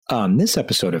On this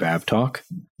episode of AvTalk,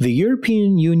 the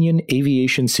European Union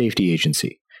Aviation Safety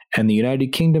Agency and the United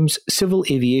Kingdom's Civil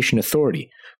Aviation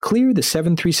Authority clear the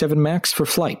 737 MAX for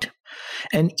flight,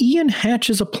 and Ian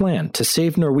hatches a plan to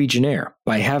save Norwegian Air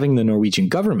by having the Norwegian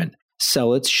government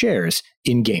sell its shares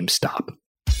in GameStop.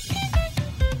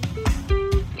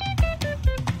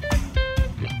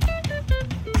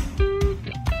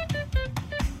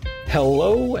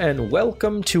 Hello and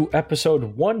welcome to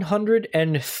episode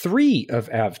 103 of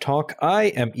AvTalk. I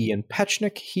am Ian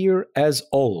Petchnick, here as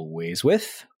always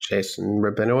with Jason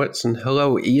Rabinowitz. And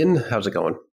hello, Ian. How's it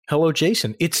going? Hello,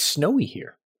 Jason. It's snowy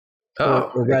here.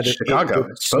 Or rather, Chicago.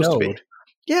 It's supposed to be.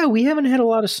 Yeah, we haven't had a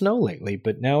lot of snow lately,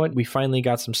 but now we finally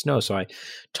got some snow. So I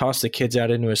tossed the kids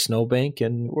out into a snowbank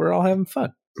and we're all having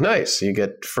fun. Nice. You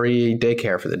get free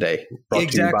daycare for the day. Brought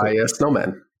to you by a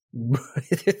snowman.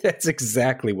 That's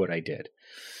exactly what I did.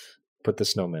 Put the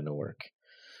snowmen to work.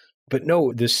 But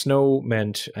no, the snow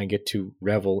meant I get to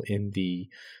revel in the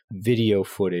video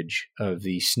footage of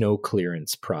the snow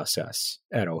clearance process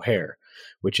at O'Hare,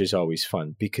 which is always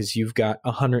fun because you've got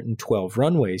 112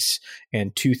 runways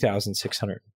and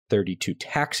 2,632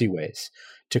 taxiways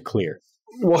to clear.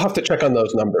 We'll have to check on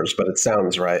those numbers, but it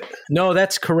sounds right. No,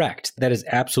 that's correct. That is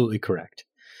absolutely correct.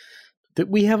 That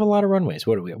we have a lot of runways.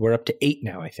 What are we? We're up to 8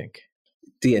 now, I think.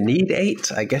 Do you need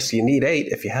 8? I guess you need 8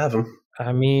 if you have them.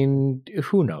 I mean,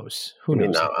 who knows? Who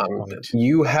knows?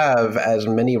 You have as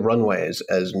many runways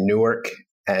as Newark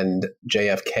and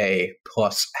JFK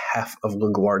plus half of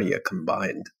LaGuardia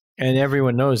combined. And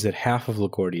everyone knows that half of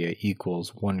LaGuardia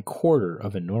equals 1/4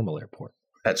 of a normal airport.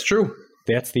 That's true.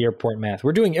 That's the airport math.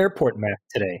 We're doing airport math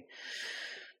today.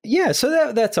 Yeah,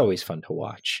 so that's always fun to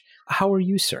watch. How are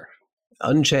you, sir?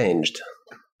 Unchanged.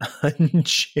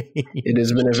 Unchanged. It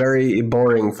has been a very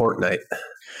boring fortnight.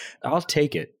 I'll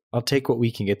take it. I'll take what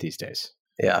we can get these days.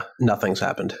 Yeah, nothing's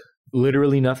happened.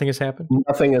 Literally nothing has happened?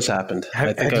 Nothing has happened.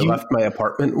 I think I left my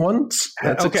apartment once.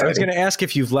 That's okay, exciting. I was going to ask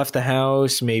if you've left the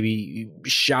house, maybe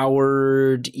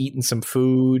showered, eaten some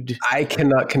food. I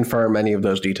cannot confirm any of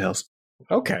those details.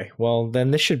 Okay, well,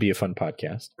 then this should be a fun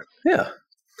podcast. Yeah.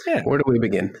 Where do we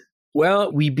begin?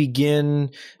 Well, we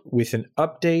begin with an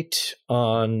update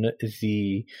on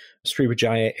the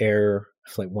Srivijaya Air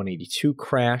Flight 182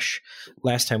 crash.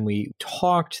 Last time we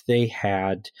talked, they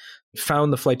had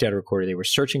found the flight data recorder. They were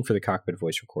searching for the cockpit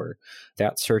voice recorder.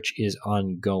 That search is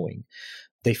ongoing.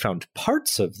 They found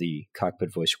parts of the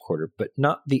cockpit voice recorder, but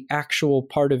not the actual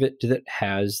part of it that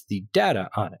has the data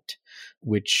on it,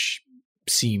 which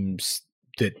seems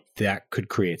that could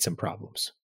create some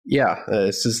problems. Yeah,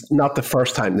 this is not the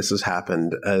first time this has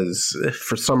happened, as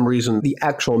for some reason, the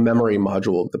actual memory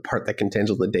module, the part that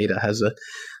contains all the data, has a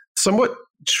somewhat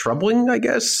troubling, I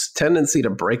guess, tendency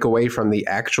to break away from the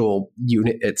actual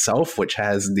unit itself, which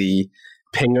has the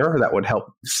pinger that would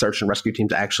help search and rescue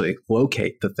teams actually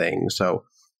locate the thing. So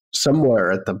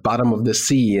somewhere at the bottom of the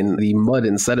sea in the mud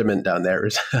and sediment down there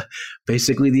is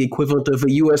basically the equivalent of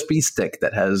a USB stick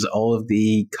that has all of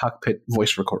the cockpit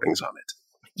voice recordings on it.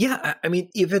 Yeah, I mean,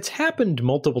 if it's happened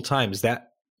multiple times,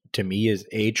 that to me is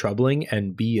A, troubling,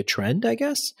 and B, a trend, I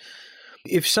guess.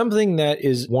 If something that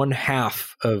is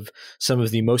 1/2 of some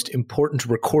of the most important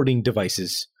recording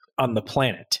devices on the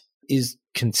planet is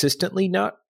consistently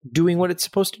not doing what it's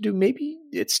supposed to do, maybe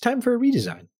it's time for a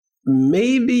redesign.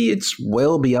 Maybe it's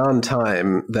well beyond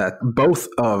time that both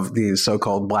of these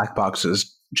so-called black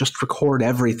boxes just record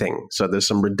everything, so there's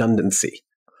some redundancy.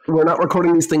 We're not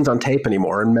recording these things on tape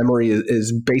anymore, and memory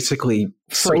is basically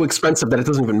so expensive that it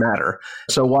doesn't even matter.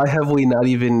 So why have we not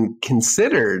even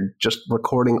considered just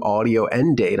recording audio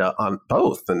and data on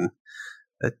both? And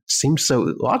it seems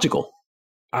so logical.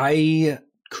 I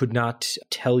could not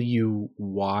tell you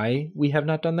why we have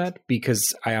not done that,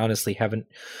 because I honestly haven't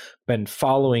been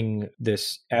following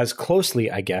this as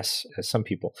closely, I guess, as some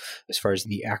people, as far as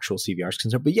the actual CVR is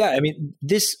concerned. But yeah, I mean,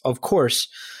 this, of course,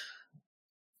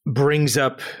 brings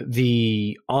up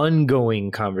the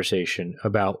ongoing conversation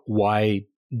about why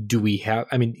do we have,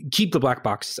 I mean, keep the black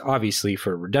boxes obviously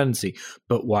for redundancy,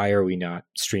 but why are we not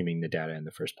streaming the data in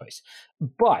the first place?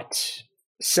 But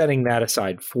setting that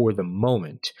aside for the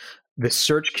moment, the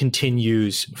search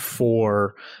continues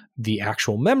for the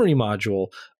actual memory module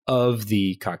of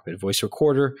the cockpit voice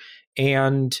recorder,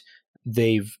 and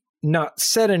they've not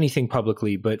said anything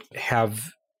publicly, but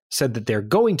have said that they're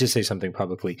going to say something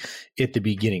publicly at the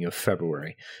beginning of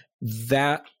February.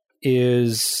 That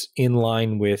is in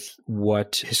line with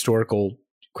what historical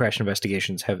crash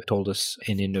investigations have told us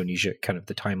in Indonesia, kind of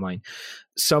the timeline.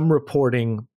 Some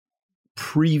reporting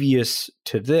previous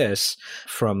to this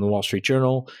from the Wall Street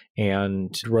Journal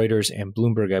and Reuters and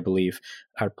Bloomberg, I believe,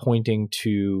 are pointing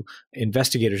to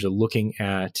investigators are looking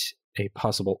at a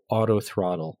possible auto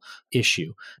throttle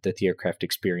issue that the aircraft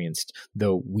experienced,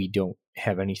 though we don't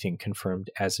have anything confirmed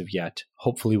as of yet.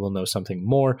 Hopefully we'll know something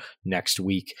more next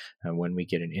week when we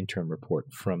get an interim report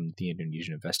from the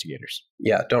Indonesian investigators.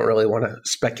 Yeah, don't really want to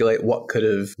speculate what could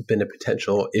have been a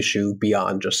potential issue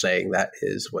beyond just saying that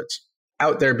is what's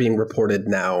out there being reported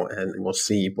now, and we'll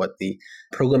see what the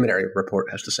preliminary report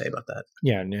has to say about that.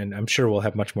 Yeah, and I'm sure we'll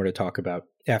have much more to talk about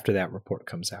after that report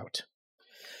comes out.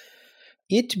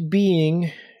 It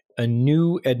being a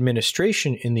new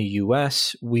administration in the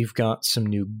U.S., we've got some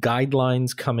new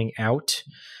guidelines coming out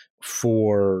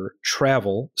for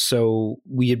travel. So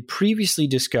we had previously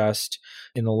discussed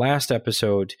in the last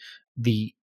episode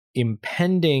the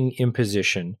impending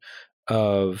imposition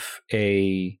of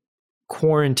a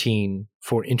quarantine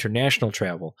for international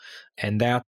travel, and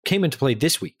that came into play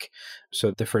this week.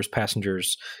 So the first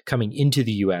passengers coming into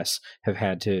the U.S. have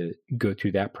had to go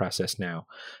through that process now.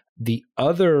 The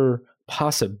other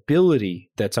possibility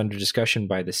that's under discussion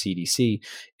by the CDC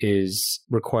is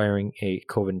requiring a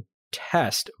COVID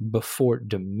test before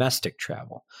domestic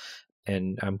travel.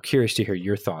 And I'm curious to hear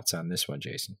your thoughts on this one,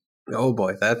 Jason. Oh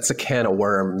boy, that's a can of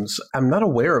worms. I'm not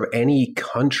aware of any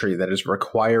country that is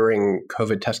requiring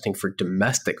COVID testing for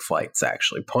domestic flights,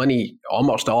 actually. Plenty,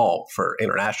 almost all for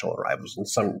international arrivals in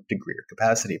some degree or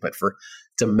capacity. But for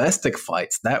domestic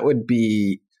flights, that would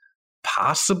be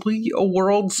possibly a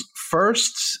world's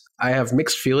first. I have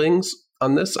mixed feelings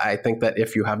on this. I think that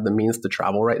if you have the means to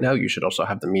travel right now, you should also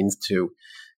have the means to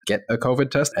get a COVID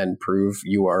test and prove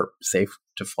you are safe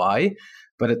to fly.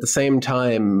 But at the same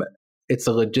time, it's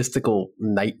a logistical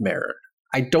nightmare.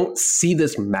 I don't see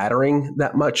this mattering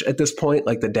that much at this point.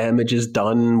 Like, the damage is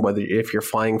done, whether if you're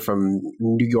flying from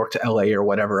New York to LA or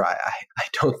whatever. I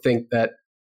don't think that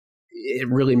it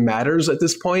really matters at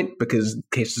this point because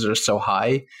cases are so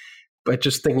high. But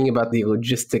just thinking about the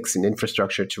logistics and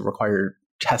infrastructure to require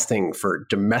testing for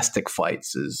domestic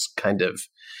flights is kind of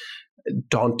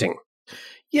daunting.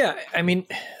 Yeah, I mean,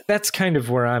 that's kind of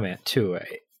where I'm at too.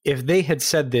 If they had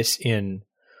said this in,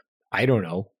 I don't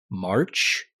know,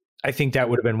 March, I think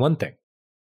that would have been one thing,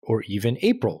 or even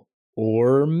April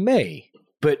or May.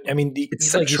 But I mean,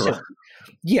 it's like you said,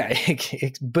 yeah,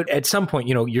 but at some point,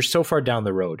 you're so far down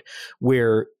the road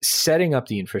where setting up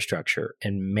the infrastructure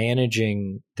and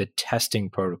managing the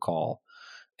testing protocol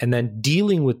and then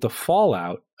dealing with the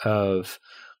fallout of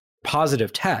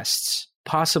positive tests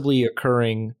possibly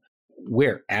occurring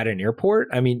where? At an airport?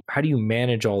 I mean, how do you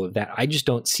manage all of that? I just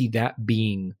don't see that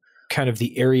being kind of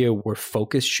the area where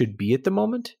focus should be at the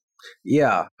moment.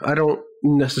 Yeah, I don't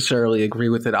necessarily agree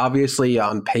with it. Obviously,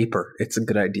 on paper, it's a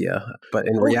good idea. But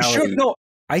in reality... Sure, no,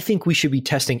 I think we should be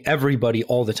testing everybody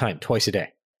all the time, twice a day.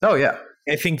 Oh, yeah.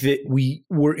 I think that we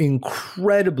were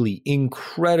incredibly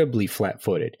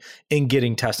flat-footed in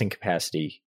getting testing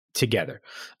capacity together.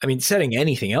 I mean, setting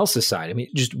anything else aside, I mean,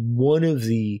 just one of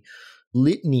the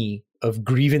litany of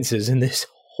grievances in this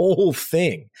whole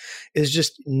thing is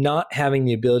just not having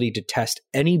the ability to test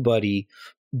anybody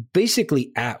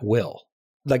basically at will.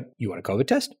 Like, you want a COVID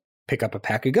test? Pick up a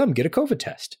pack of gum, get a COVID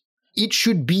test. It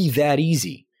should be that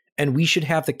easy. And we should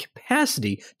have the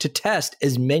capacity to test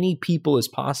as many people as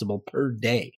possible per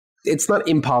day. It's not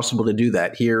impossible to do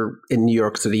that. Here in New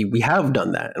York City, we have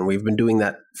done that. And we've been doing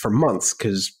that for months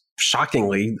because,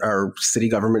 shockingly, our city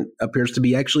government appears to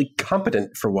be actually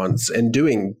competent for once in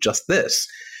doing just this.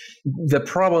 The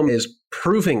problem is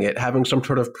proving it, having some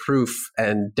sort of proof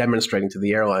and demonstrating to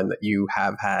the airline that you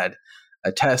have had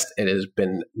a test, it has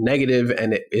been negative,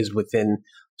 and it is within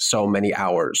so many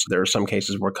hours. There are some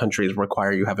cases where countries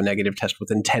require you have a negative test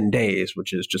within 10 days,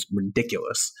 which is just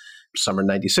ridiculous. Some are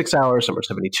 96 hours, some are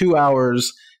 72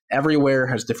 hours. Everywhere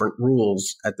has different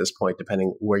rules at this point,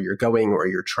 depending where you're going or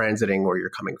you're transiting or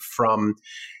you're coming from.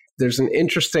 There's an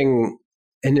interesting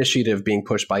initiative being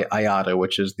pushed by IATA,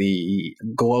 which is the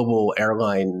global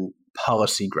airline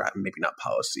policy, maybe not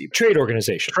policy. Trade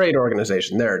organization. Trade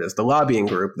organization. There it is, the lobbying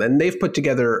group. Then they've put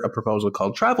together a proposal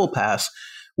called Travel Pass,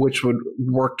 which would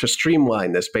work to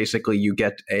streamline this. Basically, you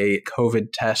get a COVID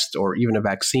test or even a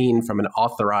vaccine from an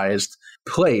authorized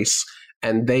place,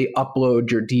 and they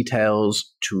upload your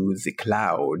details to the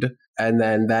cloud. And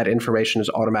then that information is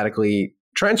automatically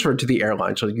transferred to the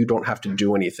airline, so you don't have to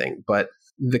do anything. But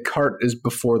the cart is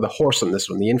before the horse on this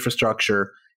one. The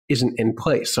infrastructure isn't in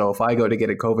place. So if I go to get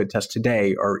a COVID test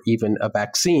today or even a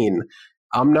vaccine,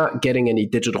 I'm not getting any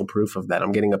digital proof of that.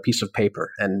 I'm getting a piece of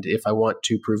paper. And if I want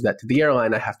to prove that to the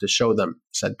airline, I have to show them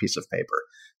said piece of paper.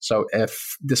 So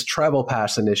if this travel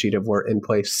pass initiative were in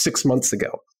place 6 months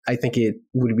ago, I think it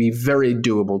would be very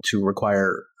doable to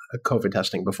require COVID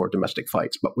testing before domestic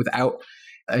flights. But without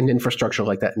an infrastructure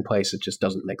like that in place, it just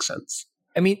doesn't make sense.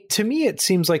 I mean, to me, it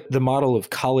seems like the model of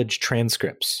college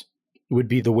transcripts would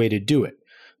be the way to do it.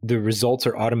 The results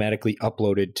are automatically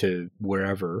uploaded to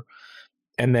wherever.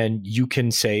 And then you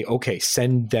can say, okay,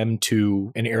 send them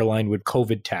to an airline with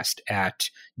COVID test at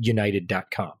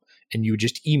united.com. And you would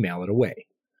just email it away.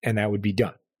 And that would be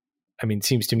done. I mean, it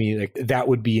seems to me like that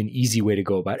would be an easy way to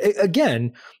go about it.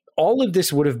 Again, all of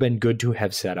this would have been good to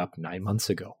have set up 9 months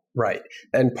ago. Right.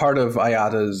 And part of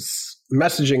IATA's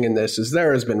messaging in this is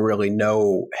there has been really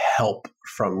no help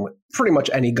from pretty much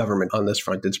any government on this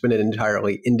front. It's been an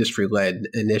entirely industry-led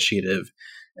initiative.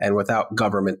 And without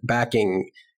government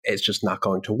backing, it's just not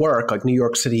going to work. Like New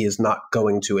York City is not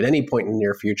going to, at any point in the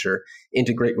near future,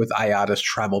 integrate with IATA's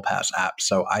Travel Pass app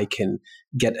so I can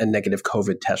get a negative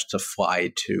COVID test to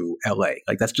fly to LA.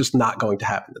 Like that's just not going to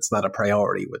happen. It's not a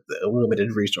priority with the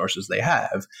limited resources they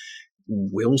have.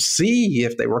 We'll see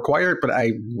if they require it, but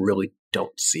I really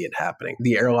don't see it happening.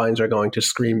 The airlines are going to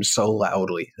scream so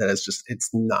loudly that it's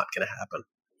not going to happen.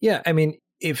 Yeah, I mean,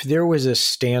 if there was a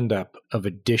stand-up of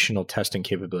additional testing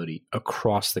capability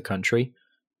across the country,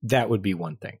 that would be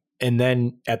one thing. And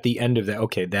then at the end of that,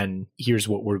 okay, then here's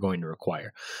what we're going to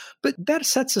require. But that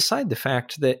sets aside the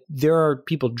fact that there are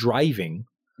people driving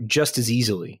just as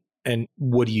easily. And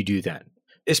what do you do then?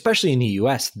 Especially in the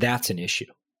US, that's an issue.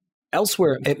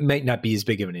 Elsewhere, it might not be as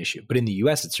big of an issue, but in the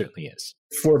US, it certainly is.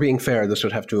 For being fair, this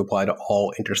would have to apply to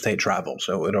all interstate travel.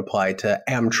 So it would apply to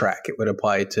Amtrak, it would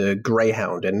apply to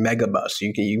Greyhound and Megabus.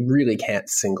 You really can't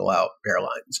single out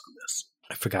airlines on this.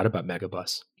 I forgot about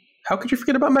Megabus. How could you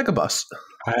forget about Megabus?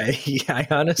 I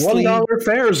honestly... $1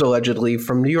 fares, allegedly,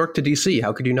 from New York to DC.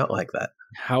 How could you not like that?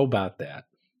 How about that?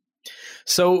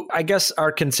 So I guess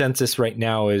our consensus right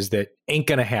now is that ain't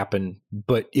going to happen,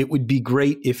 but it would be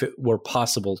great if it were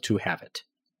possible to have it.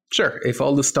 Sure. If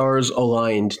all the stars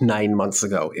aligned 9 months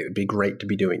ago, it would be great to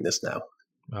be doing this now.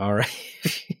 All right.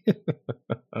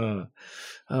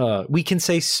 We can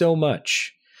say so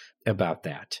much about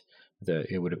that.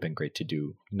 It would have been great to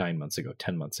do 9 months ago,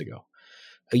 10 months ago,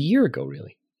 a year ago,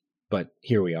 really. But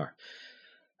here we are.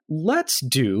 Let's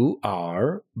do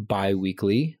our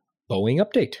bi-weekly Boeing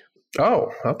update.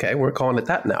 Oh, okay. We're calling it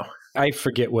that now. I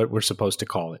forget what we're supposed to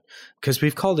call it because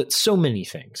we've called it so many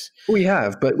things. We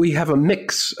have, but we have a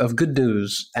mix of good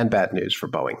news and bad news for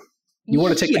Boeing. You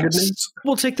want to take the good news?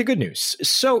 We'll take the good news.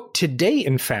 So today,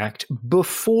 in fact,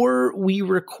 before we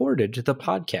recorded the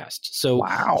podcast. So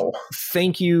wow.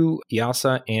 Thank you,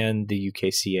 EASA and the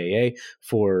UKCAA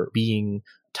for being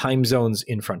time zones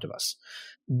in front of us.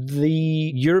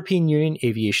 The European Union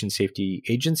Aviation Safety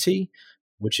Agency,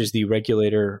 which is the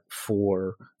regulator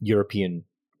for European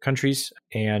countries,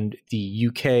 and the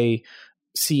UK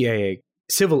CAA,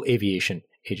 Civil Aviation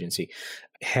Agency,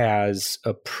 has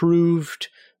approved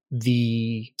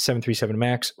the 737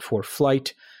 MAX for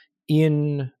flight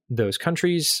in those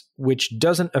countries, which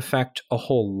doesn't affect a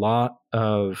whole lot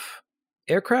of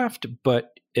aircraft, but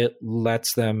it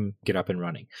lets them get up and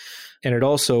running. And it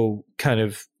also kind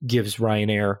of gives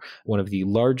Ryanair, one of the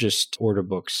largest order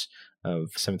books of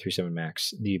 737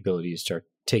 MAX, the ability to start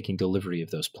taking delivery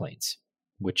of those planes,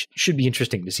 which should be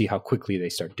interesting to see how quickly they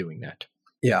start doing that.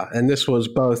 Yeah, and this was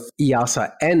both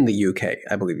EASA and the UK,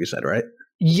 I believe you said, right?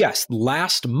 Yes,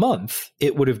 last month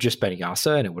it would have just been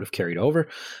EASA and it would have carried over.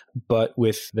 But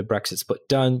with the Brexit split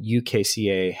done,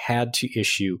 UKCAA had to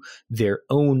issue their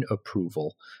own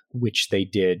approval, which they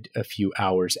did a few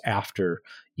hours after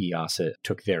EASA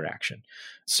took their action.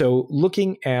 So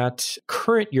looking at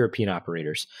current European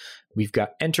operators, we've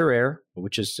got Enter Air,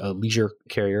 which is a leisure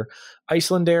carrier,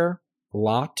 Icelandair,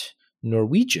 LOT,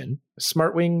 Norwegian,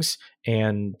 Smartwings,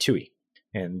 and TUI.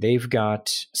 And they've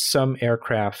got some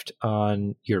aircraft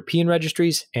on European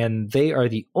registries, and they are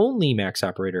the only MAX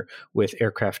operator with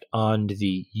aircraft on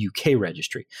the UK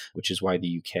registry, which is why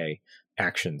the UK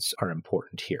actions are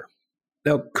important here.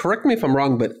 Now, correct me if I'm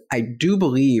wrong, but I do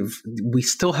believe we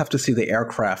still have to see the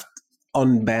aircraft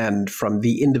unbanned from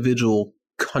the individual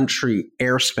country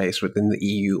airspace within the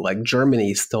EU. Like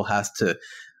Germany still has to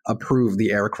approve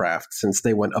the aircraft since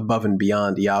they went above and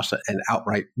beyond EASA and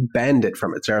outright banned it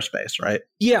from its airspace, right?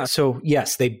 Yeah, so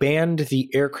yes, they banned the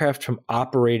aircraft from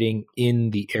operating in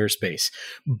the airspace,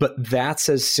 but that's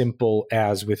as simple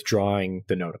as withdrawing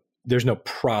the NOTAM. There's no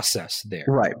process there.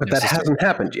 Right, but that hasn't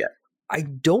happened yet. I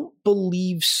don't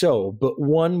believe so, but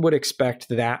one would expect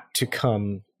that to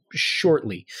come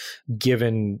shortly,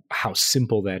 given how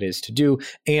simple that is to do.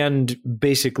 And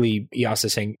basically,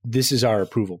 EASA saying, this is our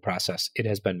approval process. It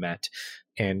has been met.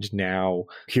 And now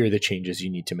here are the changes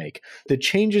you need to make. The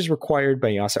changes required by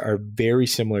EASA are very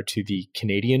similar to the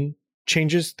Canadian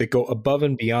changes that go above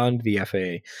and beyond the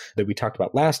FAA that we talked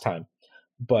about last time,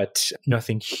 but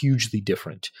nothing hugely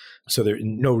different. So there are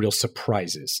no real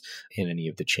surprises in any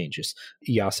of the changes.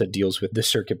 EASA deals with the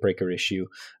circuit breaker issue.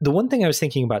 The one thing I was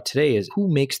thinking about today is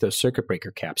who makes those circuit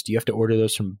breaker caps? Do you have to order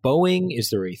those from Boeing? Is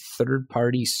there a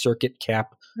third-party circuit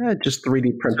cap? Just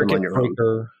 3D print them on your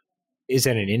own. Is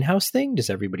that an in-house thing? Does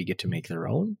everybody get to make their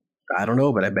own? I don't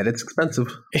know, but I bet it's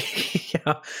expensive.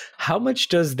 Yeah. How much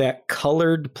does that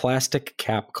colored plastic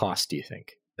cap cost, do you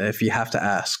think? If you have to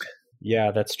ask.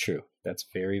 Yeah, that's true. That's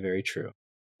very, very true.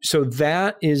 So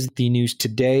that is the news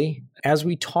today. As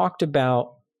we talked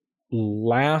about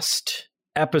last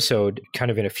episode, kind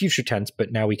of in a future tense,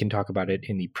 but now we can talk about it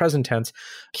in the present tense,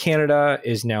 Canada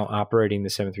is now operating the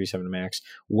 737 MAX.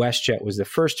 WestJet was the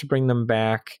first to bring them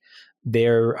back.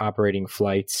 They're operating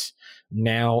flights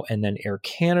now, and then Air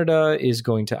Canada is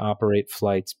going to operate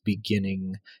flights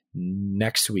beginning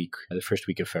next week, the first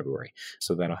week of February.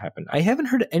 So that'll happen. I haven't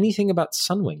heard anything about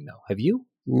Sunwing, though. Have you?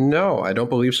 No, I don't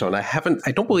believe so. And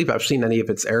I don't believe I've seen any of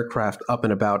its aircraft up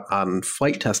and about on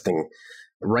flight testing.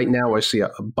 Right now, I see a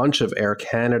bunch of Air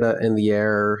Canada in the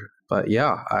air. But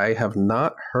yeah, I have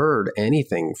not heard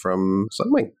anything from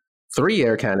Sunwing. 3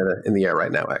 Air Canada in the air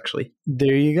right now, actually.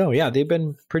 There you go. Yeah, they've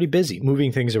been pretty busy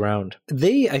moving things around.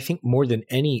 They, I think, more than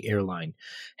any airline,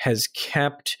 has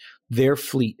kept their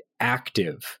fleet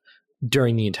active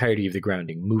during the entirety of the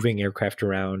grounding, moving aircraft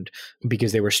around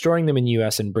because they were storing them in the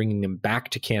US and bringing them back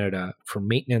to Canada for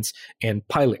maintenance and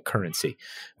pilot currency,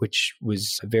 which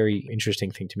was a very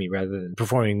interesting thing to me rather than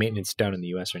performing maintenance down in the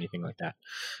US or anything like that.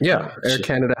 Yeah, Air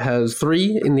Canada has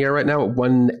 3 in the air right now,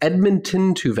 1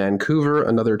 Edmonton to Vancouver,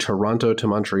 another Toronto to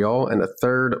Montreal, and a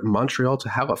third Montreal to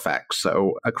Halifax.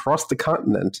 So across the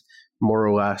continent, more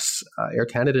or less, Air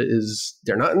Canada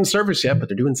they're not in service yet, but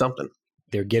they're doing something.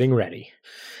 They're getting ready.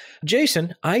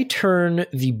 Jason, I turn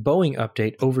the Boeing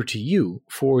update over to you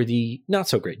for the not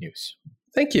so great news.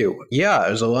 Thank you. Yeah,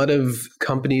 there's a lot of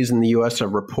companies in the U.S. are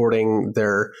reporting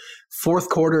their fourth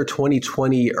quarter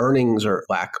 2020 earnings or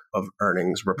lack of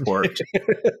earnings report.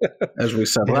 As we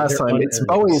said last time, it's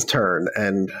Boeing's turn,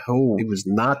 and it was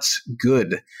not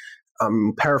good.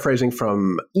 I'm paraphrasing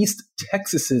from East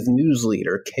Texas's news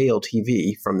leader,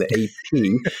 KLTV, from the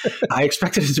AP. I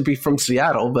expected it to be from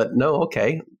Seattle, but no,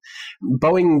 okay.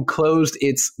 Boeing closed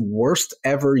its worst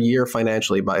ever year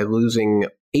financially by losing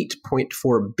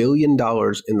 $8.4 billion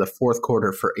in the fourth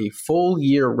quarter for a full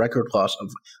year record loss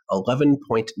of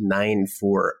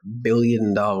 $11.94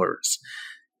 billion.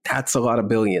 That's a lot of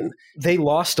billion. They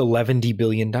lost $11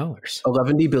 billion.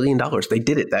 $11 billion. They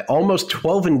did it. That almost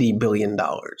 $12 billion.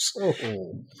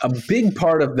 Oh. A big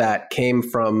part of that came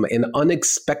from an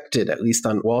unexpected, at least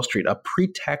on Wall Street, a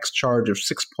pre-tax charge of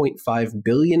 $6.5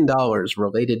 billion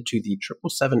related to the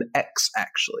 777X,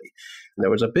 actually. And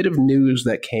there was a bit of news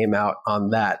that came out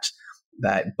on that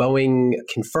Boeing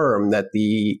confirmed that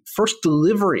the first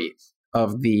delivery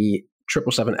of the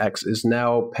 777X is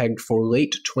now pegged for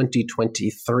late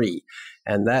 2023.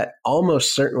 And that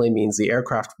almost certainly means the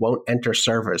aircraft won't enter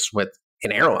service with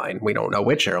an airline, we don't know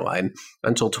which airline,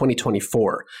 until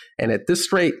 2024. And at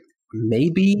this rate,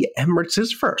 maybe Emirates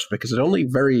is first, because it only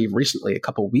very recently, a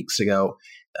couple of weeks ago,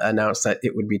 announced that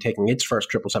it would be taking its first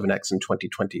 777X in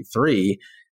 2023.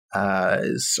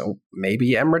 So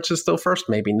maybe Emirates is still first,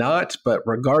 maybe not. But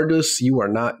regardless, you are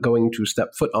not going to step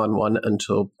foot on one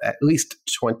until at least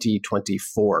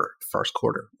 2024, first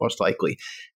quarter, most likely.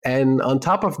 And on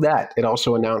top of that, it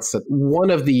also announced that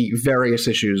one of the various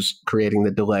issues creating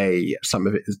the delay, some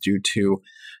of it is due to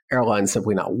airlines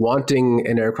simply not wanting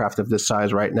an aircraft of this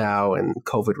size right now and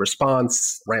COVID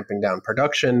response, ramping down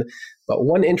production. But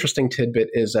one interesting tidbit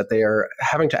is that they are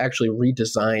having to actually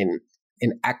redesign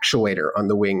an actuator on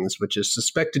the wings, which is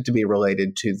suspected to be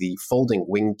related to the folding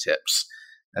wingtips.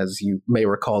 As you may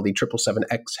recall, the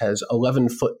 777X has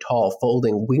 11-foot tall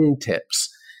folding wingtips.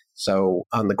 So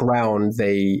on the ground,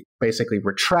 they basically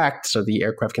retract so the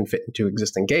aircraft can fit into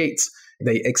existing gates.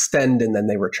 They extend and then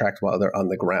they retract while they're on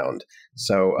the ground.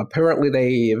 So apparently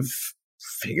they've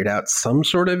figured out some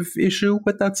sort of issue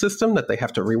with that system that they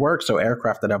have to rework. So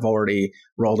aircraft that have already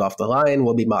rolled off the line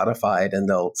will be modified and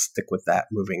they'll stick with that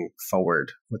moving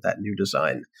forward with that new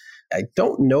design. I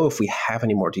don't know if we have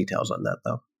any more details on that,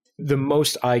 though. The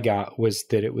most I got was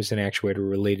that it was an actuator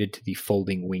related to the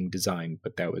folding wing design,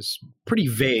 but that was pretty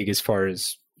vague as far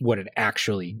as what it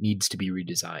actually needs to be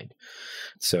redesigned.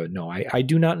 So no, I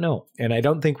do not know. And I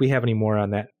don't think we have any more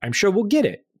on that. I'm sure we'll get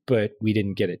it, but we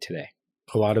didn't get it today.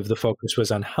 A lot of the focus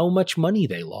was on how much money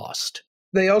they lost.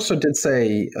 They also did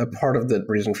say a part of the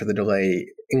reason for the delay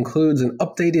includes an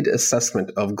updated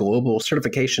assessment of global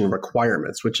certification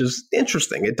requirements, which is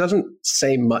interesting. It doesn't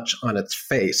say much on its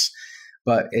face,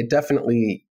 but it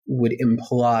definitely would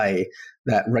imply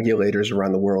that regulators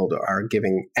around the world are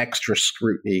giving extra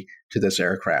scrutiny to this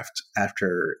aircraft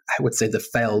after, I would say, the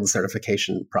failed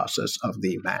certification process of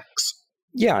the MAX.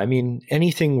 Yeah, I mean,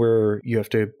 anything where you have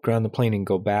to ground the plane and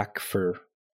go back for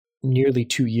nearly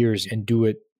 2 years and do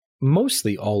it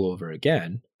mostly all over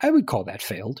again, I would call that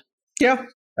failed. Yeah,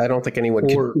 I don't think anyone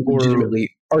can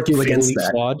legitimately argue against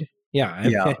that. Flawed.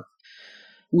 Yeah.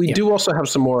 We do also have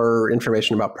some more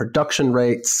information about production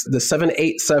rates. The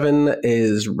 787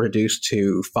 is reduced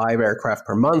to 5 aircraft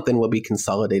per month and will be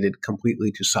consolidated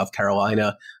completely to South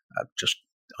Carolina just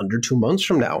under 2 months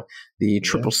from now. The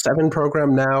 777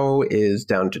 program now is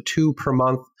down to 2 per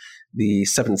month. The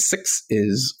 76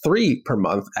 is 3 per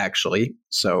month, actually,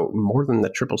 so more than the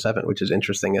 777, which is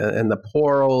interesting. And the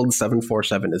poor old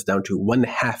 747 is down to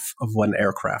 1/2 of 1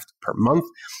 aircraft per month.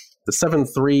 The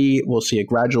 73 will see a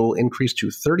gradual increase to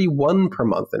 31 per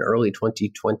month in early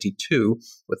 2022,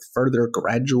 with further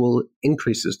gradual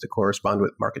increases to correspond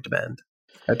with market demand.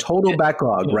 A total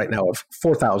backlog right now of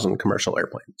 4,000 commercial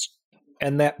airplanes.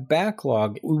 And that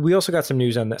backlog, we also got some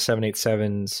news on the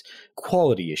 787's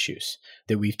quality issues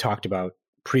that we've talked about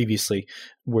previously,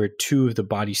 where 2 of the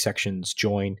body sections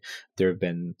join. There have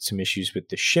been some issues with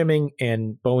the shimming,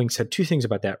 and Boeing said 2 things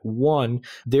about that. One,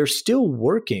 they're still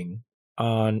working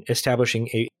on establishing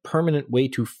a permanent way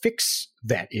to fix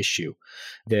that issue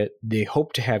that they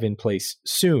hope to have in place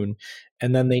soon.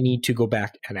 And then they need to go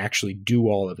back and actually do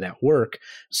all of that work.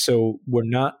 So we're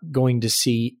not going to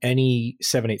see any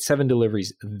 787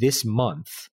 deliveries this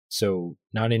month. So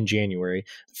not in January,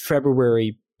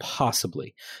 February,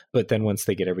 possibly. But then once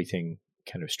they get everything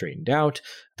kind of straightened out,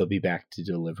 they'll be back to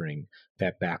delivering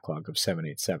that backlog of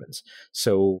 787s.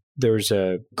 So there's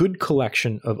a good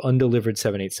collection of undelivered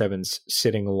 787s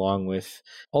sitting along with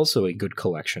also a good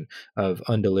collection of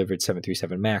undelivered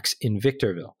 737 MAX in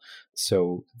Victorville.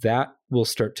 So that will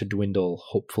start to dwindle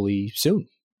hopefully soon.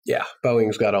 Yeah,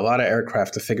 Boeing's got a lot of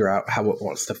aircraft to figure out how it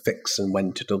wants to fix and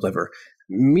when to deliver.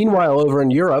 Meanwhile, over in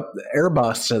Europe,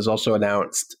 Airbus has also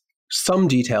announced some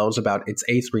details about its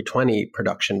A320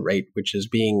 production rate, which is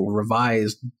being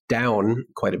revised down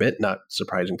quite a bit, not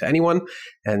surprising to anyone.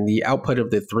 And the output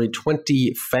of the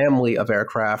 320 family of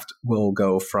aircraft will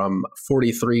go from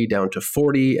 43 down to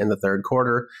 40 in the third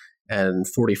quarter and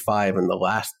 45 in the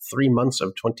last 3 months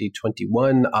of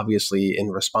 2021, obviously in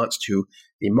response to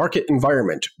the market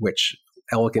environment, which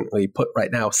elegantly put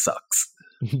right now sucks.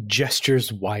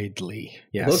 Gestures widely.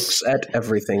 Yes. Looks at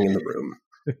everything in the room.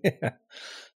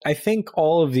 I think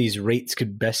all of these rates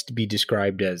could best be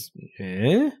described as,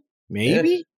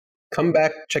 maybe? Come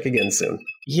back, check again soon.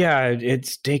 Yeah,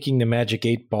 it's taking the magic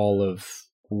 8 ball of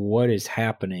what is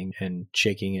happening and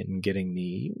shaking it and getting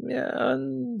the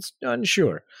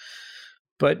unsure.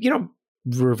 But,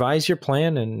 revise your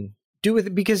plan and do with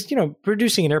it, because,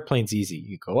 producing an airplane's easy.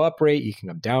 You go up rate, you can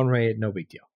come down rate, no big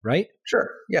deal, right? Sure.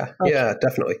 Yeah. Okay. Yeah,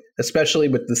 definitely. Especially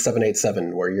with the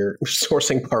 787 where you're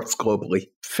sourcing parts globally.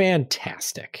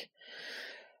 Fantastic.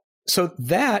 So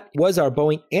that was our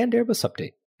Boeing and Airbus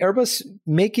update. Airbus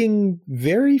making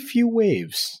very few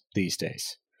waves these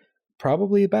days.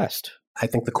 Probably best. I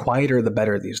think the quieter, the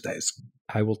better these days.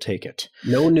 I will take it.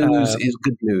 No news is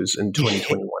good news in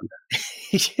 2021.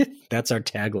 That's our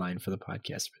tagline for the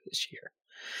podcast for this year.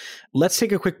 Let's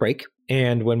take a quick break.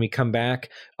 And when we come back,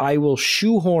 I will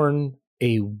shoehorn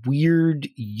a weird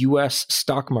US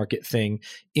stock market thing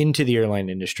into the airline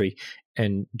industry.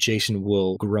 And Jason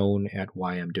will groan at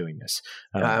why I'm doing this.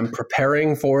 I'm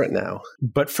preparing for it now.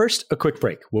 But first, a quick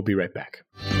break. We'll be right back.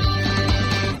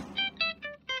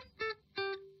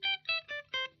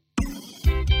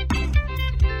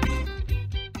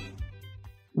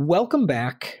 Welcome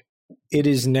back. It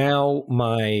is now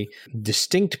my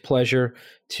distinct pleasure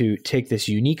to take this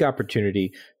unique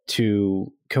opportunity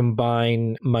to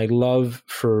combine my love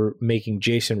for making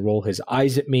Jason roll his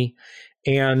eyes at me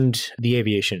and the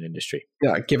aviation industry.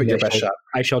 Yeah, give it your best shot.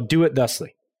 I shall do it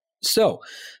thusly. So,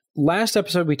 last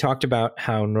episode we talked about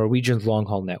how Norwegian's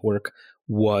long-haul network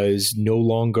was no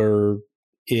longer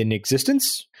in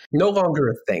existence. No longer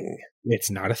a thing.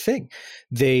 It's not a thing.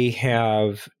 They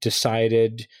have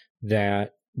decided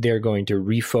that they're going to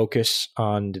refocus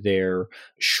on their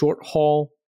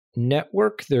short-haul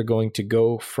network. They're going to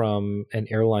go from an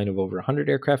airline of over 100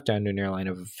 aircraft down to an airline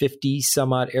of 50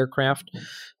 some odd aircraft,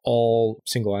 all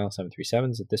single aisle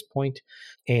 737s at this point,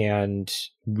 and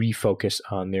refocus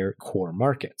on their core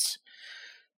markets.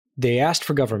 They asked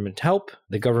for government help.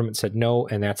 The government said no,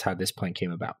 and that's how this plan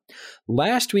came about.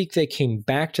 Last week, they came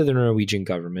back to the Norwegian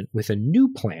government with a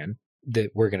new plan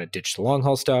that we're going to ditch the long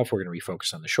haul stuff. We're going to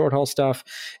refocus on the short haul stuff.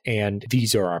 And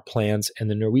these are our plans. And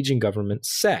the Norwegian government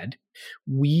said,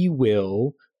 we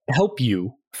will help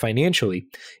you financially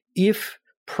if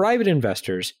private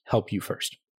investors help you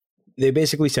first. They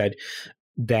basically said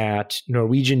that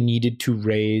Norwegian needed to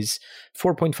raise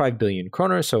 4.5 billion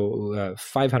kroner, so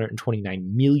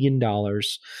 $529 million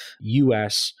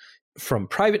US from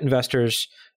private investors.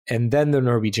 And then the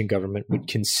Norwegian government would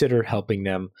consider helping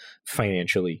them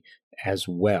financially as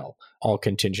well, all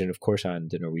contingent, of course, on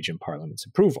the Norwegian parliament's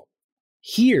approval.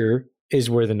 Here is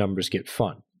where the numbers get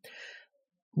fun.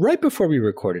 Right before we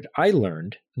recorded, I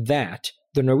learned that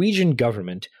the Norwegian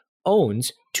government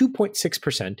owns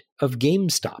 2.6% of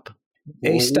GameStop,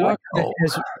 a stock that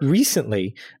has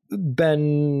recently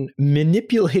been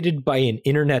manipulated by an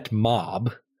internet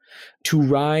mob to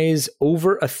rise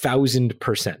over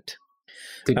 1,000%.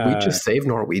 Did we just save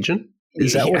Norwegian?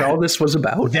 Is that what all this was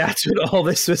about? That's what all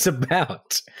this was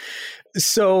about.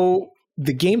 So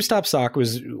the GameStop stock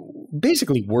was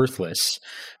basically worthless.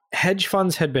 Hedge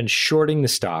funds had been shorting the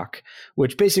stock,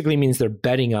 which basically means they're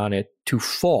betting on it to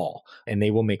fall, and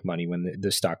they will make money when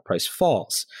the stock price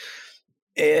falls.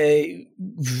 A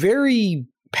very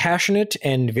passionate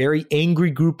and very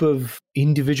angry group of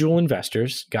individual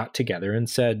investors got together and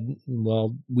said,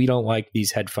 well, we don't like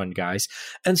these hedge fund guys.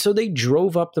 And so they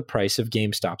drove up the price of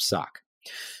GameStop stock.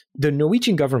 The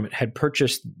Norwegian government had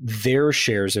purchased their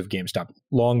shares of GameStop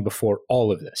long before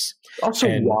all of this. Also,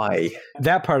 and why?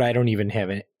 That part I don't even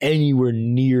have anywhere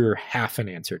near half an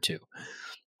answer to.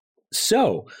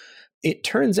 So it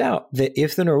turns out that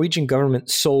if the Norwegian government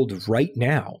sold right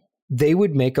now, they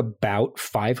would make about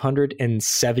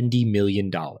 $570 million.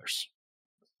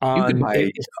 You could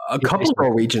buy a couple of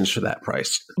Norwegians for that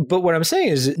price. But what I'm saying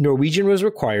is Norwegian was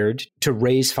required to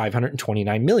raise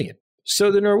 $529 million.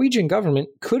 So the Norwegian government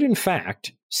could, in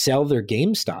fact, sell their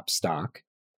GameStop stock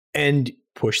and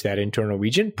push that into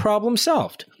Norwegian. Problem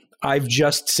solved. I've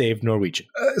just saved Norwegian.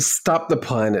 Stop the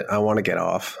pun. I want to get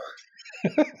off.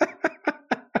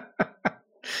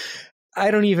 I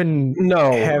don't even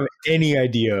have any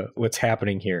idea what's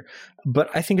happening here, but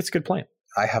I think it's a good plan.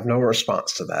 I have no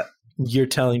response to that. You're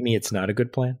telling me it's not a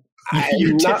good plan?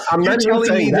 I'm not even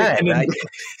saying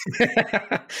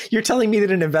that. You're telling me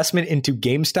that an investment into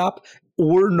GameStop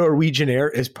or Norwegian Air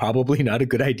is probably not a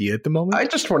good idea at the moment? I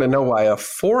just want to know why a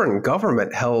foreign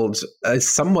government held a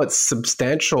somewhat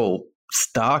substantial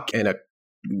stock in a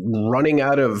running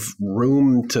out of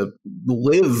room to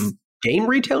live game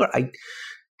retailer.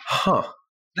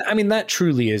 I mean, that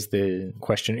truly is the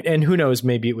question. And who knows,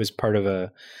 maybe it was part of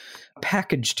a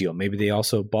package deal. Maybe they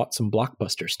also bought some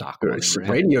Blockbuster stock.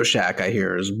 Radio Shack, I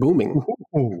hear, is booming.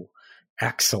 Ooh,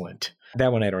 excellent.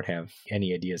 That one I don't have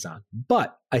any ideas on.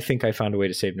 But I think I found a way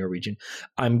to save Norwegian.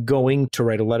 I'm going to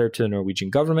write a letter to the Norwegian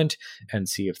government and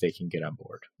see if they can get on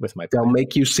board with my plan. They'll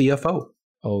make you CFO.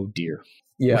 Oh, dear.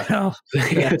 Yeah. Well,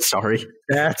 sorry.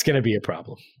 That's going to be a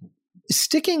problem.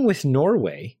 Sticking with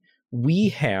Norway, we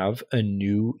have a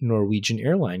new Norwegian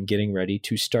airline getting ready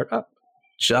to start up.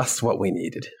 Just what we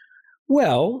needed.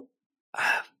 Well,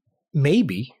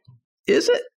 maybe. Is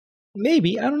it?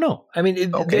 Maybe. I don't know. I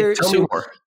mean, okay, tell me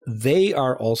more. They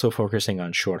are also focusing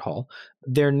on short haul.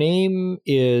 Their name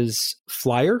is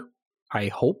Flyer, I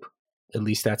hope. At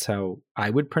least that's how I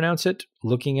would pronounce it,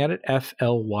 looking at it,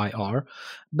 F-L-Y-R.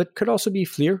 But could also be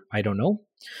Flyr. I don't know.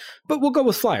 But we'll go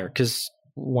with Flyer, because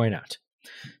why not?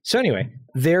 So anyway,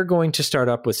 they're going to start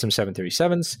up with some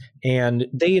 737s, and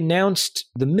they announced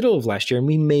the middle of last year, and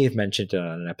we may have mentioned it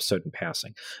on an episode in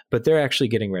passing, but they're actually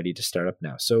getting ready to start up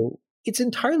now. So it's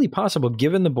entirely possible,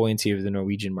 given the buoyancy of the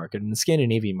Norwegian market and the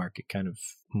Scandinavian market kind of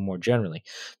more generally,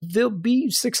 they'll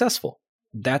be successful.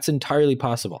 That's entirely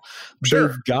possible. Sure.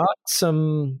 They've got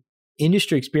some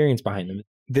industry experience behind them.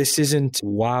 This isn't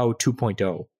WoW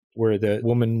 2.0. Where the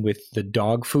woman with the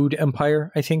dog food empire,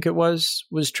 I think it was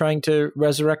trying to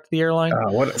resurrect the airline.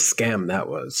 What a scam that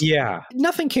was. Yeah.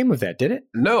 Nothing came of that, did it?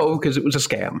 No, because it was a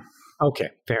scam. Okay,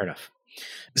 fair enough.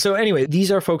 So anyway,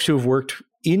 these are folks who have worked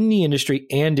in the industry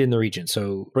and in the region.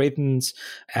 So Braytons,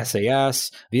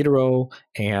 SAS, Widerøe,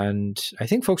 and I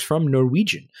think folks from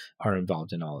Norwegian are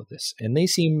involved in all of this. And they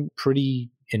seem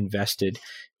pretty invested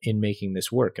in making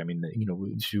this work. I mean,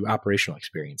 through operational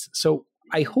experience. So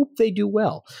I hope they do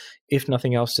well, if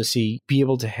nothing else, to be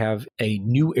able to have a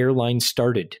new airline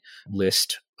started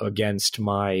list against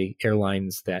my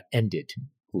airlines that ended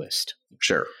list.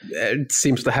 Sure. It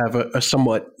seems to have a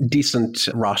somewhat decent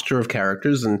roster of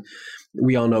characters, and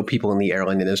we all know people in the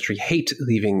airline industry hate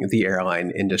leaving the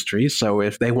airline industry. So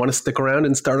if they want to stick around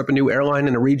and start up a new airline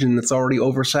in a region that's already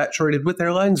oversaturated with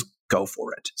airlines, go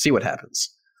for it. See what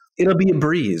happens. It'll be a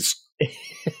breeze.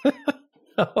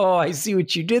 Oh, I see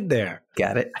what you did there.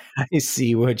 Got it? I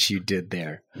see what you did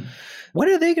there. When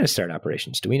are they going to start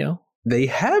operations? Do we know? They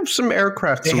have some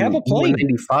aircraft, They have a plane.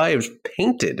 95s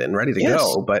painted and ready to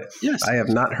go, but I have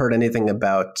not heard anything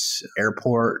about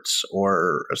airports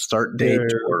or a start date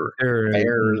or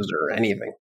fares or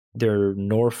anything. Their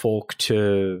Norfolk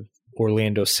to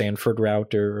Orlando Sanford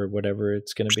route or whatever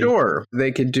it's going to be. Sure.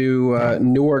 They could do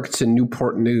Newark to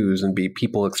Newport News and be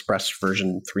People Express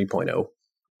version 3.0.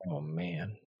 Oh,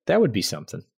 man. That would be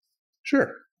something.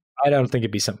 Sure. I don't think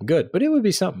it'd be something good, but it would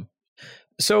be something.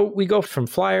 So we go from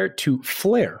Flyer to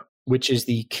Flair, which is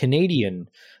the Canadian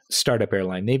startup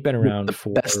airline. They've been around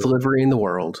for... best livery in the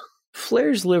world.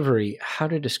 Flair's livery, how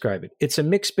to describe it? It's a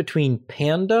mix between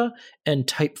Panda and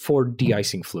Type 4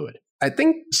 de-icing fluid. I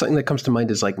think something that comes to mind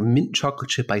is like mint chocolate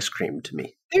chip ice cream to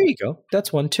me. There you go.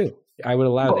 That's one too. I would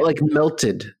allow that. Like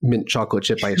melted mint chocolate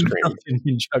chip ice cream. Melted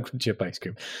mint chocolate chip ice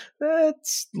cream.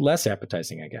 That's less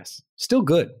appetizing, I guess. Still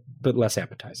good, but less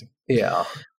appetizing. Yeah.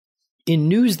 In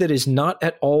news that is not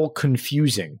at all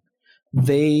confusing,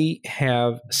 they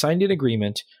have signed an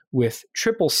agreement with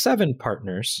 777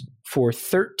 partners for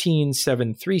 13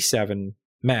 737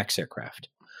 MAX aircraft.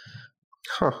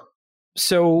 Huh.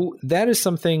 So that is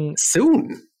something...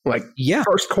 Soon. Like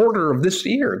first quarter of this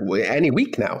year, any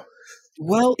week now.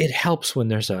 Well, it helps when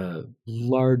there's a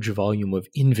large volume of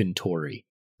inventory.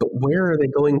 But where are they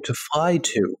going to fly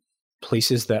to?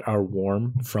 Places that are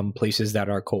warm from places that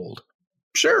are cold.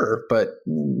 Sure, but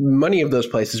many of those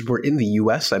places were in the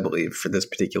U.S., I believe, for this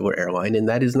particular airline, and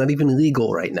that is not even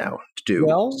legal right now to do.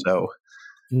 Well, so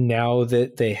now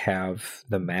that they have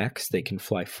the MAX, they can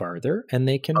fly farther, and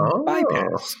they can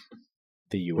bypass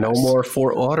the U.S. No more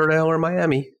Fort Lauderdale or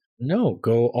Miami. No,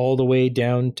 go all the way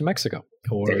down to Mexico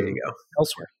or there you go.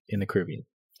 Elsewhere in the Caribbean,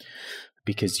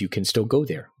 because you can still go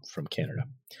there from Canada.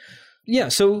 Yeah,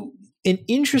 so an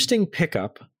interesting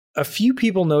pickup. A few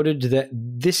people noted that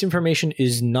this information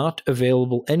is not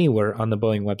available anywhere on the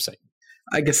Boeing website.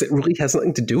 I guess it really has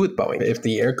nothing to do with Boeing. If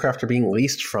the aircraft are being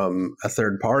leased from a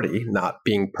third party, not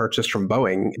being purchased from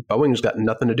Boeing, Boeing's got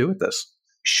nothing to do with this.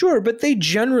 Sure, but they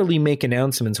generally make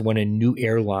announcements when a new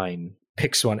airline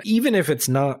picks one, even if it's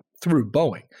not through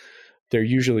Boeing. They're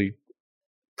usually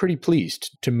pretty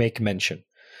pleased to make mention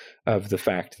of the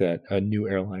fact that a new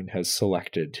airline has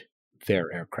selected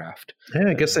their aircraft.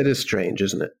 Yeah, I guess that is strange,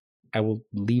 isn't it? I will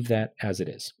leave that as it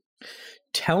is.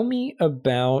 Tell me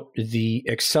about the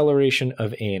acceleration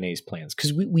of ANA's plans,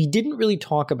 because we didn't really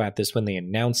talk about this when they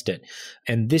announced it.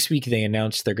 And this week they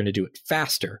announced they're going to do it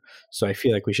faster. So I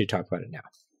feel like we should talk about it now.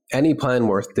 Any plan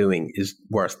worth doing is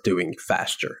worth doing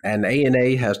faster. And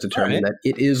ANA has determined that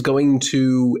it is going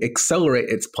to accelerate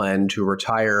its plan to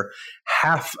retire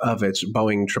half of its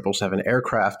Boeing 777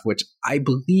 aircraft, which I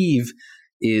believe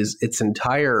is its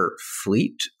entire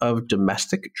fleet of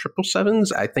domestic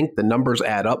 777s. I think the numbers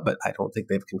add up, but I don't think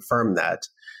they've confirmed that.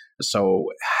 So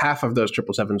half of those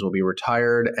 777s will be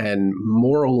retired, and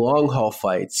more long-haul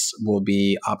flights will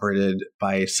be operated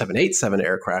by 787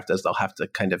 aircraft, as they'll have to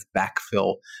kind of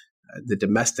backfill the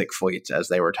domestic fleet as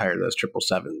they retire those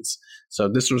 777s. So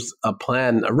this was a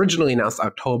plan originally announced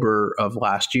October of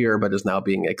last year, but is now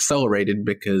being accelerated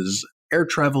because air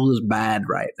travel is bad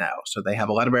right now. So they have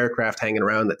a lot of aircraft hanging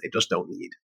around that they just don't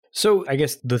need. So I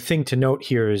guess the thing to note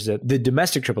here is that the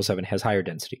domestic 777 has higher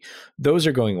density. Those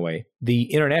are going away. The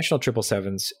international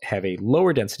 777s have a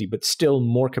lower density, but still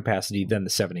more capacity than the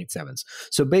 787s.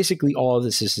 So basically all of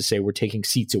this is to say we're taking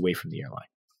seats away from the airline.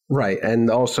 Right. And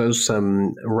also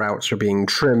some routes are being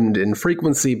trimmed in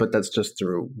frequency, but that's just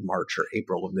through March or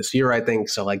April of this year, I think.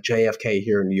 So like JFK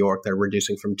here in New York, they're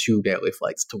reducing from 2 daily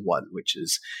flights to 1, which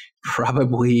is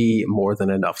probably more than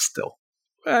enough still.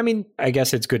 I mean, I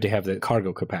guess it's good to have the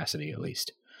cargo capacity at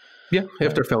least. Yeah,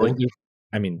 if they're filling.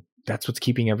 I mean, that's what's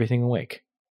keeping everything awake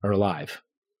or alive.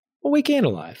 Awake and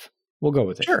alive. We'll go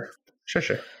with it. Sure.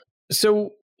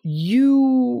 So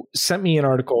you sent me an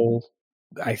article,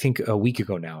 I think a week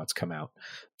ago now it's come out,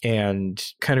 and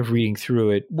kind of reading through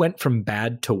it went from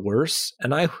bad to worse.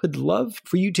 And I would love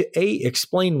for you to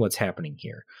explain what's happening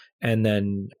here. And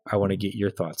then I want to get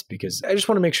your thoughts, because I just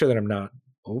want to make sure that I'm not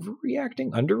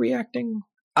overreacting, underreacting.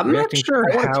 I'm not sure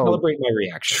I want to how calibrate my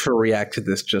reaction. to react to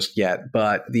this just yet,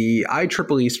 but the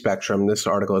IEEE Spectrum, this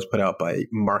article is put out by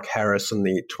Mark Harris on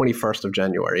the 21st of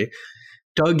January,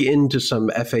 dug into some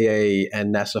FAA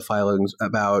and NASA filings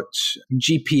about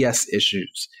GPS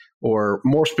issues, or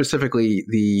more specifically,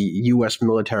 the U.S.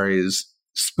 military's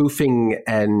spoofing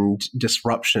and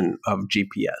disruption of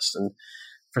GPS. And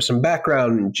for some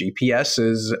background, GPS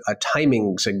is a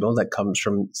timing signal that comes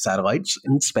from satellites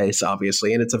in space,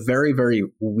 obviously, and it's a very, very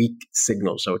weak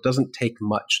signal. So it doesn't take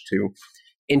much to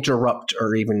interrupt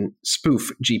or even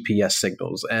spoof GPS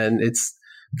signals. And it's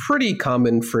pretty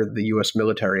common for the U.S.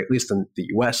 military, at least in the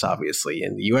U.S., obviously,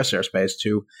 in the U.S. airspace,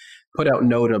 to put out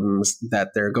NOTAMs that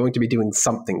they're going to be doing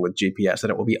something with GPS, that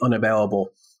it will be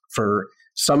unavailable for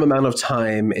some amount of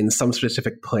time in some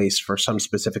specific place for some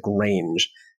specific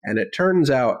range. And it turns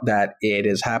out that it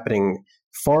is happening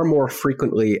far more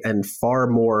frequently and far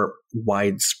more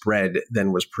widespread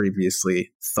than was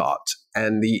previously thought.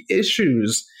 And the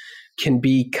issues can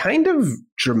be kind of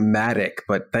dramatic,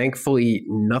 but thankfully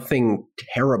nothing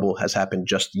terrible has happened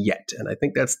just yet. And I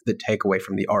think that's the takeaway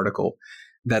from the article,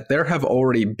 that there have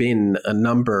already been a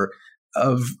number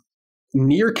of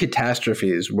near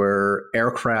catastrophes where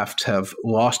aircraft have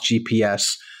lost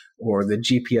GPS, or the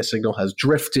GPS signal has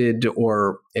drifted,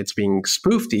 or it's being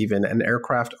spoofed even, and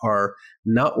aircraft are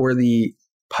not where the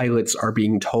pilots are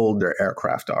being told their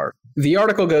aircraft are. The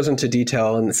article goes into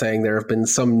detail in saying there have been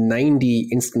some 90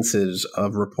 instances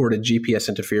of reported GPS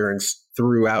interference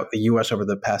throughout the US over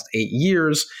the past 8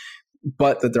 years,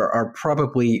 but that there are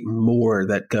probably more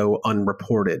that go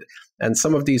unreported. And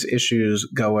some of these issues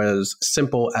go as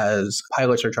simple as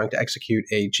pilots are trying to execute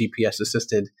a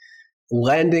GPS-assisted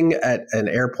landing at an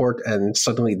airport, and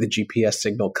suddenly the GPS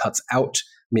signal cuts out,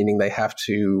 meaning they have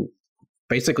to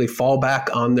basically fall back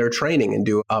on their training and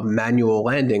do a manual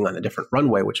landing on a different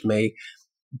runway, which may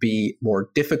be more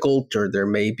difficult, or there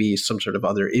may be some sort of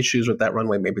other issues with that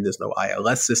runway. Maybe there's no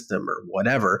ILS system or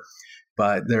whatever.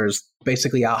 But there's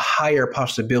basically a higher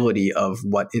possibility of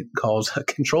what it calls a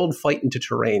controlled flight into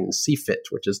terrain, CFIT,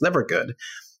 which is never good.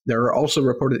 There are also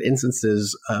reported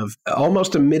instances of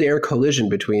almost a mid-air collision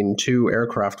between two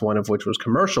aircraft, one of which was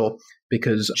commercial,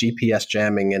 because GPS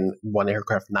jamming and one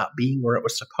aircraft not being where it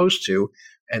was supposed to,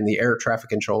 and the air traffic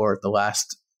controller at the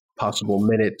last possible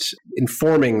minute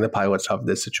informing the pilots of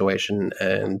this situation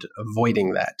and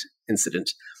avoiding that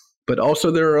incident. But also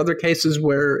there are other cases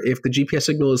where if the GPS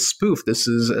signal is spoofed, this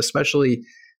is especially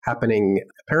happening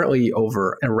apparently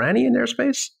over Iranian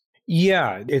airspace.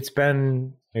 Yeah, it's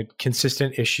been a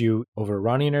consistent issue over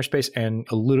Iranian airspace and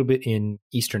a little bit in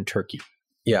eastern Turkey.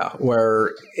 Yeah,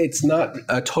 where it's not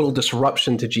a total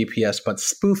disruption to GPS, but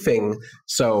spoofing.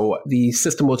 So the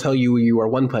system will tell you you are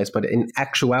one place, but in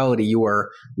actuality, you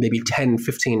are maybe 10,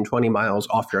 15, 20 miles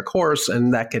off your course,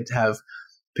 and that could have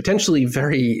potentially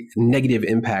very negative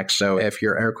impacts. So if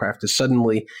your aircraft is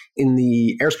suddenly in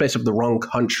the airspace of the wrong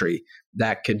country,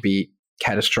 that could be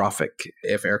catastrophic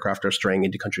if aircraft are straying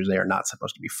into countries they are not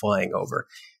supposed to be flying over.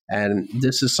 And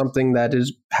this is something that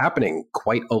is happening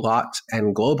quite a lot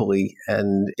and globally.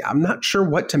 And I'm not sure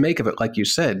what to make of it, like you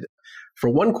said. For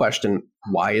one question,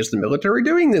 why is the military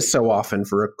doing this so often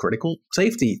for a critical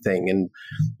safety thing? And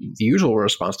the usual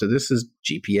response to this is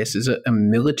GPS is a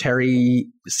military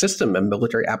system, a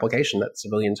military application that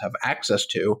civilians have access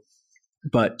to.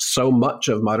 But so much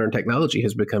of modern technology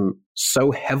has become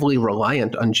so heavily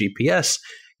reliant on GPS.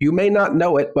 You may not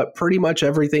know it, but pretty much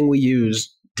everything we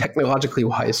use technologically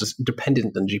wise is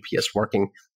dependent on GPS working,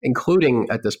 including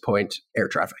at this point, air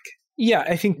traffic. Yeah,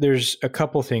 I think there's a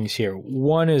couple things here.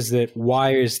 One is that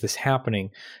why is this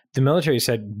happening? The military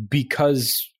said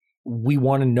because we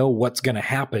want to know what's going to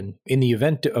happen in the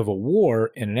event of a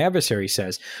war, and an adversary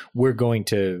says we're going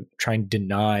to try and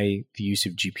deny the use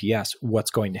of GPS. What's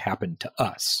going to happen to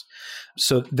us?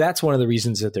 So that's one of the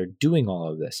reasons that they're doing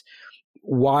all of this.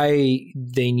 Why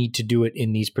they need to do it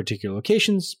in these particular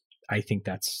locations, I think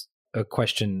that's a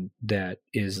question that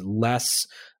is less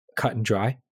cut and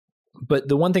dry. But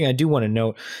the one thing I do want to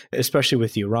note, especially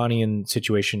with the Iranian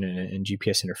situation and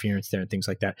GPS interference there and things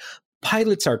like that,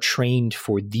 pilots are trained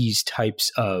for these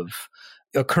types of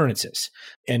occurrences,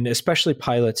 and especially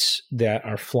pilots that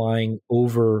are flying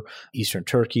over eastern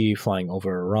Turkey, flying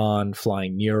over Iran,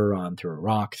 flying near Iran through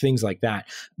Iraq, things like that,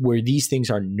 where these things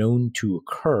are known to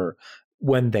occur.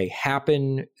 When they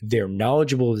happen, they're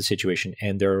knowledgeable of the situation,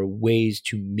 and there are ways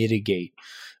to mitigate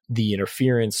the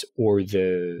interference or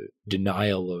the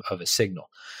denial of a signal.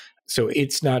 So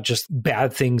it's not just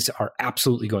bad things are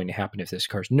absolutely going to happen if this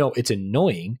occurs. No, it's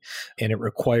annoying and it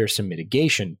requires some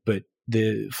mitigation, but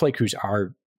the flight crews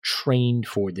are trained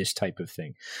for this type of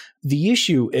thing. The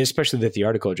issue, especially that the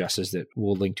article addresses, that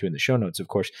we'll link to in the show notes, of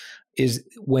course, is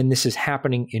when this is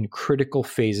happening in critical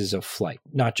phases of flight,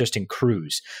 not just in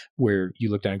cruise, where you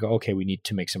look down and go, okay, we need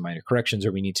to make some minor corrections,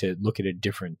 or we need to look at a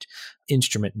different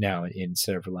instrument now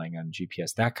instead of relying on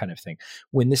GPS, that kind of thing.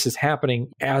 When this is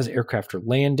happening as aircraft are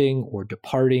landing or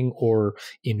departing, or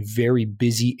in very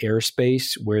busy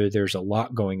airspace where there's a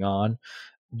lot going on,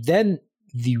 then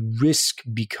the risk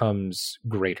becomes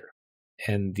greater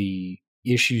and the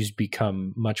issues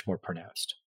become much more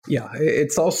pronounced. Yeah,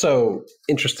 it's also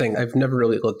interesting. I've never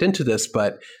really looked into this,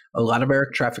 but a lot of air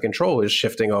traffic control is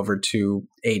shifting over to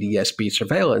ADS-B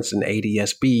surveillance, and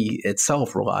ADS-B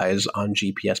itself relies on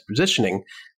GPS positioning.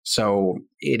 So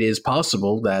it is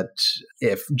possible that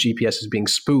if GPS is being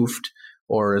spoofed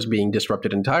or is being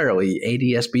disrupted entirely,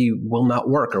 ADS-B will not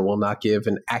work or will not give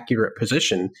an accurate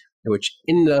position, which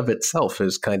in and of itself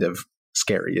is kind of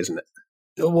scary, isn't it?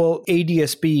 Well,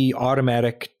 ADS-B,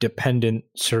 automatic dependent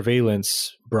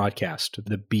surveillance broadcast.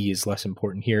 The B is less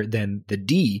important here than the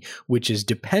D, which is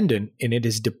dependent, and it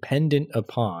is dependent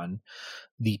upon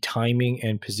the timing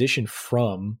and position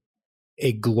from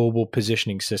a global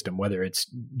positioning system, whether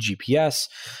it's GPS.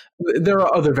 There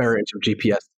are other variants of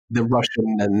GPS, the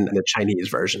Russian and the Chinese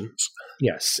versions.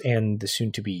 Yes, and the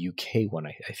soon-to-be UK one,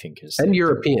 I think, is. And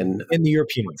European. And the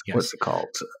European one, yes. What's it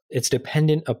called? It's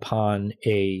dependent upon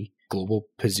a global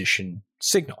position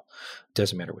signal.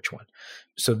 Doesn't matter which one.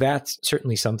 So that's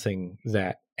certainly something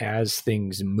that as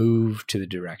things move to the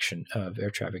direction of air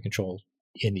traffic control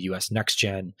in the US, next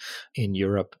gen, in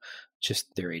Europe,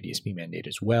 just their ADS-B mandate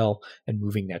as well, and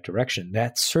moving that direction,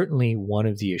 that's certainly one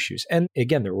of the issues. And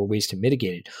again, there were ways to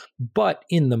mitigate it, but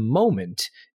in the moment,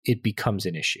 it becomes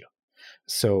an issue.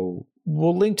 So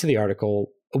we'll link to the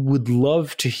article. Would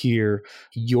love to hear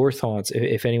your thoughts.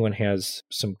 If anyone has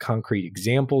some concrete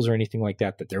examples or anything like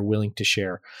that they're willing to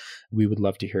share, we would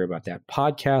love to hear about that.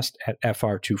 Podcast at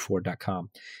fr24.com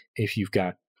if you've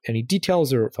got any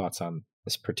details or thoughts on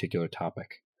this particular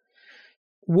topic.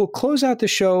 We'll close out the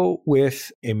show with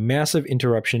a massive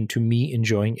interruption to me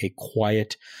enjoying a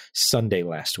quiet Sunday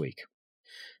last week.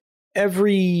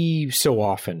 Every so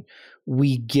often,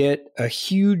 we get a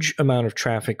huge amount of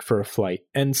traffic for a flight,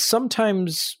 and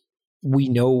sometimes we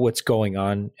know what's going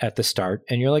on at the start,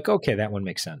 and you're like, okay, that one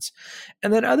makes sense.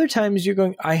 And then other times you're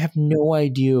going, I have no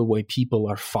idea why people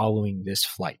are following this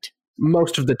flight.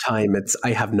 Most of the time, it's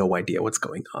I have no idea what's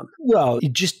going on. Well,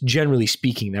 just generally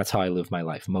speaking, that's how I live my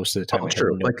life. Most of the time,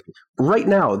 true. Like right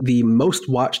now, the most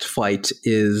watched flight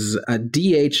is a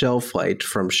DHL flight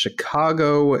from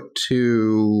Chicago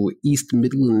to East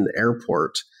Midland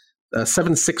Airport, a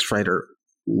 76 freighter.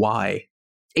 Why?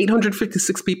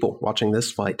 856 people watching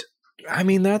this flight. I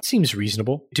mean, that seems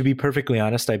reasonable. To be perfectly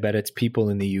honest, I bet it's people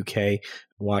in the UK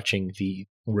watching the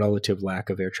relative lack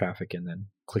of air traffic and then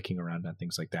clicking around on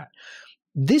things like that.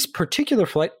 This particular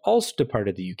flight also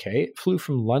departed the UK. It flew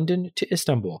from London to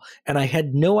Istanbul, and I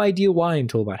had no idea why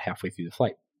until about halfway through the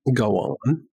flight. Go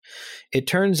on. It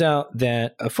turns out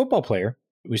that a football player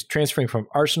was transferring from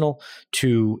Arsenal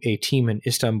to a team in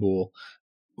Istanbul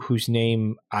whose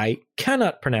name I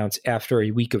cannot pronounce after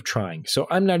a week of trying. So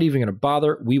I'm not even going to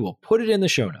bother. We will put it in the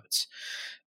show notes.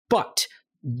 But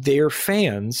their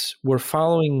fans were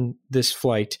following this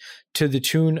flight to the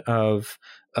tune of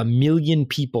 1 million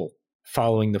people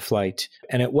following the flight.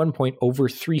 And at one point, over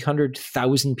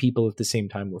 300,000 people at the same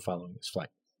time were following this flight.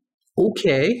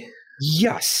 Okay.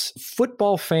 Yes.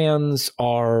 Football fans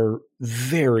are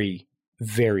very,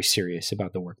 very serious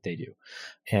about the work they do.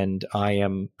 And I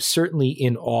am certainly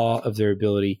in awe of their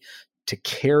ability to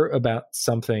care about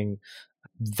something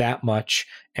that much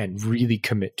and really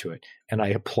commit to it. And I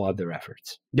applaud their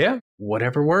efforts. Yeah.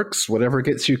 Whatever works, whatever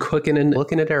gets you clicking and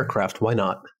looking at aircraft, why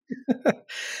not?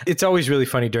 It's always really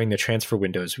funny during the transfer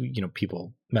windows,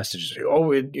 people message,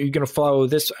 oh, you're going to follow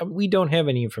this. We don't have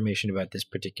any information about this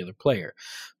particular player.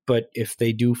 But if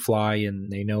they do fly and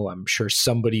they know, I'm sure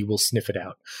somebody will sniff it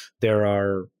out. There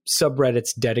are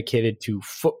subreddits dedicated to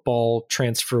football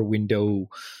transfer window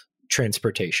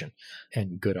transportation,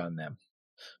 and good on them.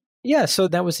 Yeah, so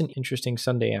that was an interesting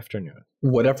Sunday afternoon.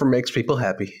 Whatever makes people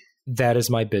happy. That is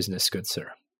my business, good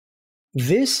sir.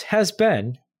 This has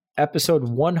been episode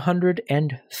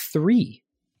 103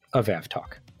 of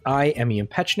AvTalk. I am Ian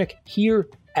Petchnik, here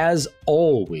as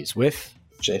always with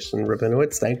Jason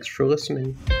Rabinowitz. Thanks for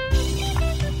listening.